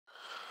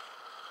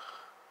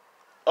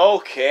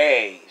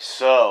Okay,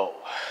 so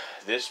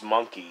this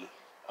monkey,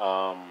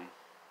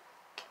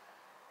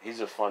 he's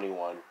a funny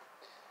one,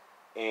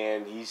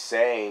 and he's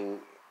saying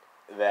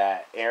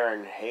that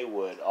Aaron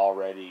Haywood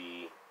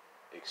already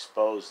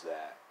exposed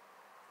that.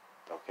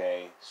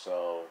 Okay,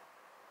 so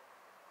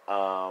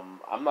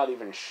I'm not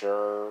even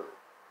sure.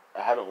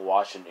 I haven't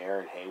watched an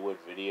Aaron Haywood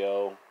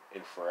video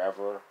in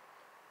forever,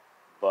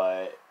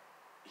 but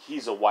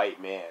he's a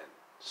white man,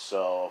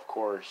 so of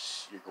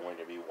course you're going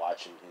to be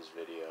watching his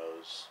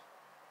videos.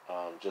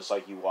 Just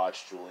like you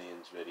watch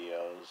Julian's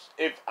videos.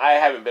 If I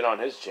haven't been on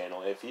his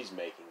channel, if he's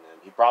making them,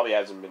 he probably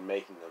hasn't been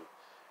making them.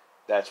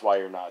 That's why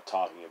you're not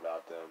talking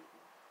about them.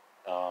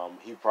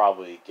 He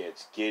probably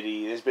gets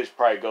giddy. This bitch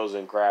probably goes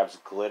and grabs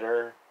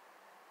glitter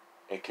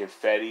and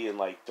confetti and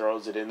like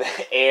throws it in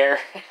the air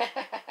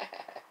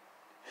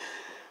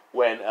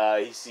when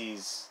he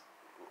sees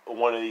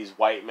one of these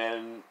white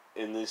men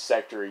in this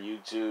sector of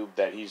YouTube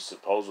that he's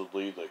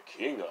supposedly the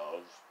king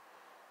of.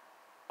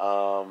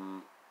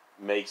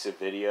 Makes a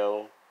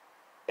video.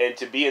 And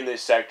to be in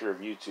this sector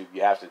of YouTube,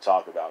 you have to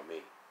talk about me.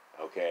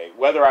 Okay?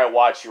 Whether I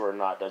watch you or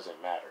not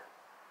doesn't matter.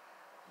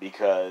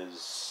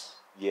 Because,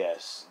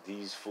 yes,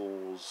 these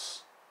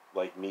fools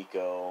like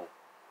Miko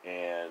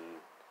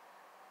and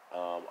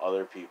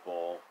other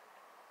people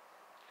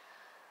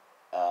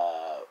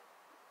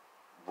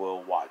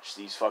will watch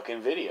these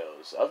fucking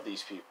videos of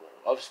these people,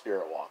 of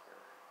Spirit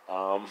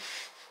Walker.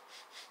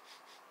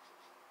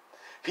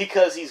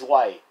 Because he's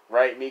white,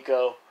 right,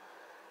 Miko?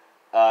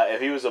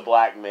 If he was a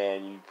black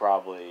man, you'd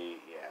probably,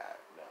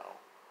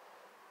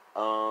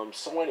 no.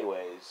 So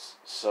anyways,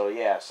 so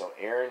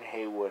Aaron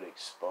Haywood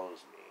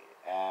exposed me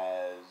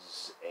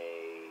as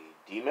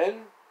a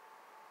demon.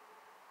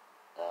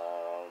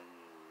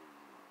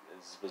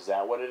 Was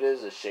that what it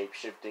is? A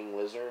shape-shifting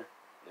lizard?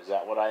 Is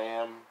that what I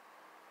am?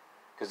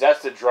 Because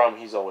that's the drum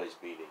he's always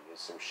beating, is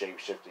some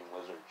shape-shifting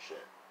lizard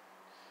shit.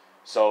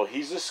 So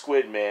he's a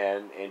squid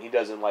man, and he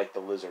doesn't like the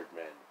lizard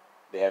men.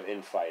 They have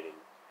infighting.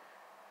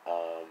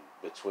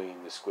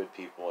 Between the squid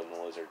people and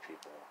the lizard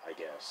people, I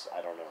guess.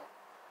 I don't know.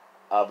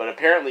 But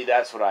apparently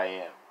that's what I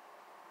am.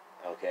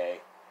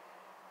 Okay?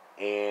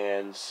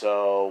 And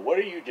so, what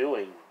are you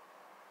doing,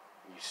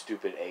 you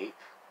stupid ape?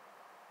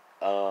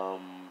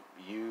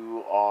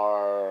 You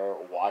are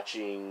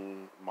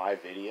watching my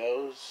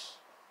videos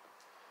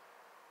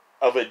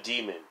of a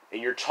demon.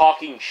 And you're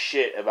talking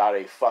shit about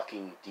a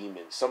fucking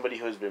demon. Somebody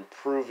who has been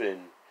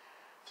proven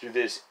through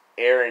this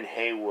Aaron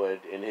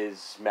Haywood and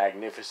his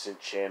magnificent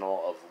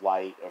channel of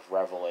light, of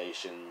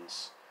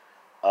revelations,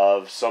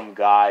 of some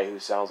guy who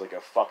sounds like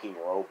a fucking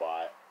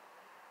robot.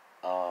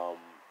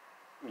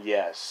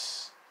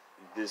 Yes,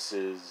 this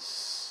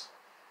is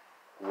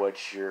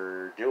what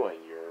you're doing.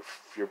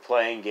 You're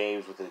playing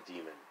games with a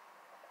demon.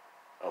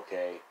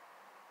 Okay?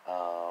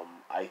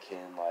 I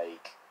can,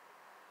 like,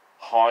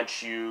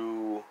 haunt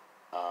you.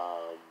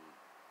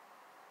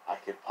 I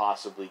could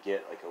possibly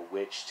get, like, a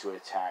witch to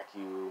attack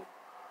you.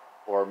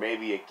 Or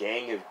maybe a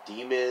gang of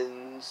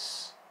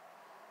demons,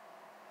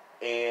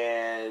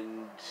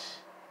 and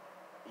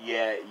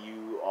yet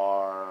you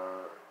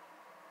are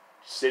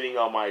sitting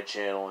on my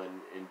channel and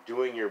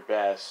doing your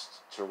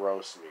best to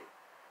roast me.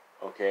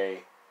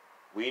 Okay?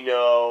 We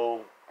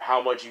know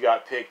how much you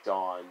got picked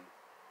on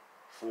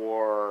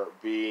for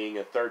being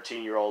a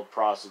 13-year-old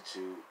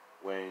prostitute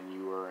when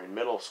you were in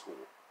middle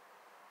school.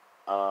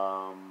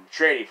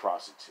 Tranny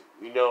prostitute.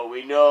 We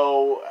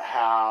know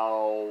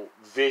how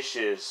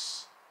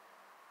vicious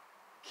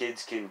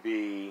kids can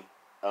be,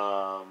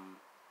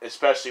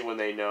 especially when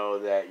they know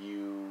that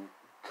you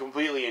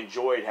completely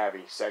enjoyed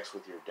having sex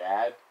with your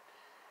dad,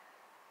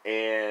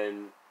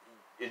 and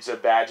it's a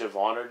badge of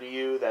honor to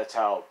you. That's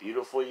how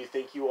beautiful you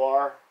think you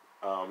are,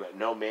 that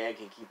no man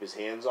can keep his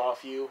hands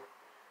off you.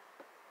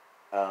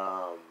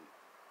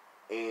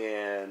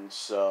 And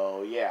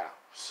so, yeah,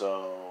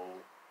 so...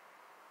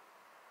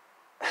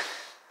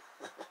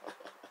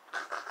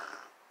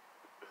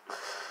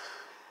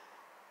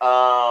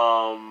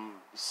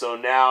 So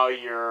now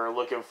you're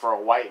looking for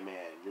a white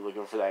man. You're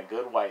looking for that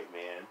good white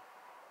man.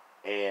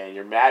 And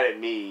you're mad at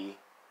me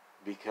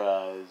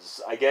because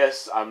I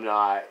guess I'm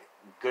not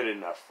good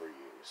enough for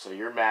you. So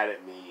you're mad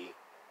at me.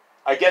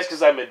 I guess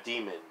because I'm a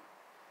demon.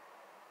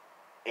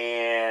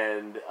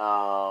 And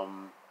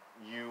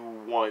you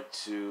want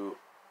to,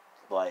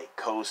 like,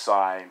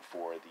 co-sign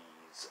for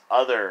these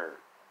other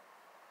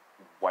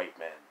white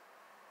men.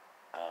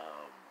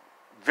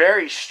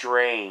 Very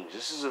strange.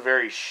 This is a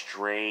very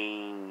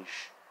strange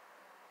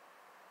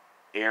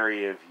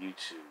area of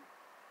YouTube.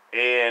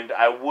 And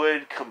I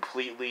would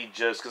completely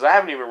just... because I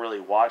haven't even really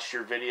watched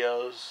your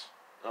videos,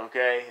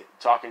 okay?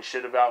 Talking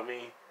shit about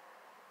me.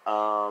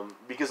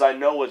 Because I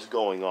know what's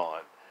going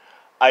on.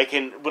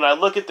 When I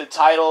look at the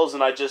titles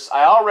and I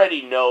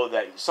already know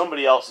that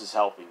somebody else is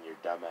helping your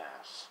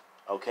dumbass.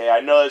 Okay? I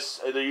know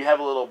you have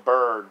a little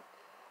bird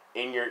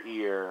in your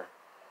ear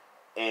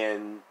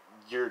and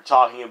you're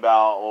talking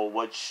about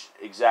which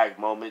exact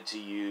moment to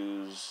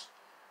use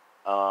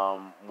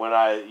when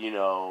I,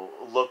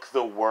 look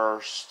the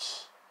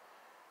worst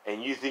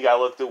and you think I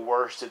look the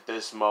worst at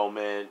this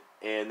moment,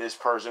 and this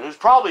person, who's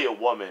probably a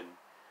woman,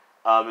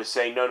 is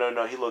saying,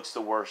 no, he looks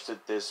the worst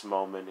at this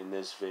moment in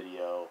this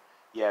video.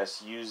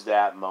 Yes, use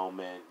that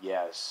moment,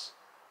 yes.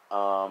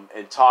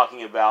 And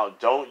talking about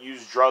don't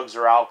use drugs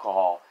or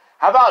alcohol.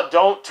 How about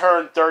don't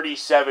turn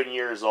 37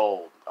 years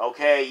old?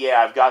 Okay,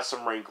 yeah, I've got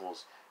some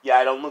wrinkles. Yeah,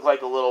 I don't look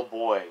like a little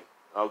boy,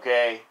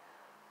 okay?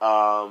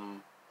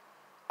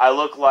 I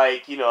look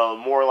like,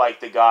 more like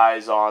the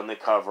guys on the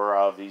cover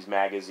of these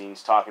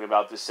magazines talking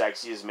about the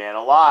sexiest man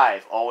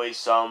alive. Always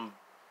some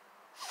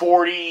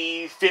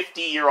 40,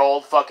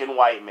 50-year-old fucking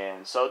white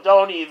man. So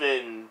don't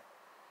even,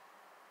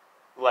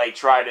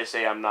 try to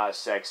say I'm not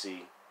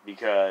sexy,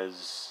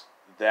 because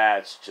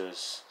that's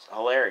just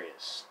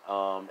hilarious.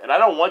 And I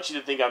don't want you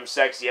to think I'm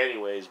sexy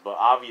anyways, but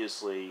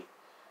obviously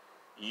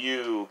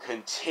you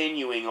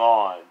continuing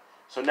on.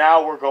 So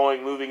now we're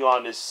moving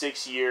on to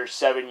 6-year,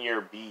 7-year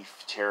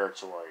beef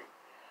territory.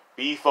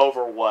 Beef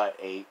over what,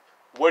 ape?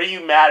 What are you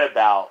mad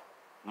about,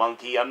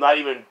 monkey? I'm not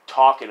even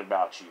talking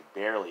about you,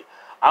 barely.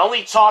 I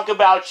only talk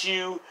about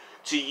you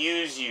to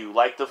use you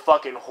like the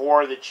fucking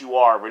whore that you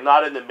are, but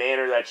not in the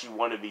manner that you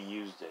want to be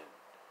used in.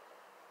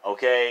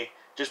 Okay?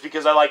 Just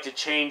because I like to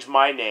change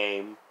my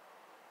name,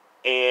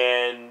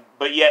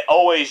 but yet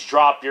always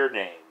drop your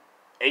name.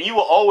 And you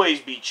will always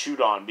be chewed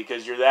on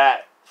because you're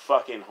that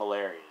fucking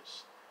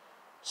hilarious.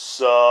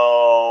 So,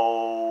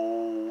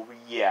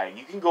 yeah,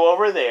 you can go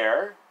over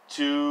there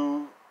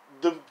to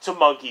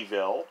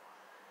Monkeyville,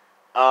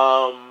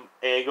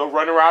 and go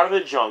run around in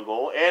the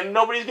jungle, and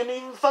nobody's gonna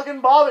even fucking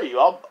bother you.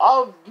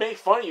 I'll make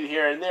fun of you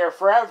here and there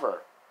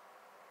forever.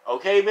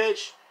 Okay,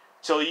 bitch?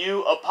 Till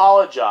you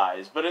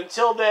apologize. But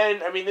until then,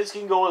 this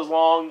can go as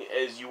long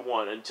as you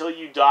want. Until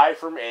you die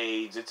from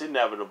AIDS, it's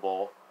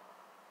inevitable.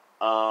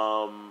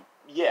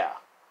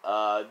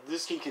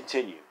 This can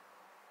continue.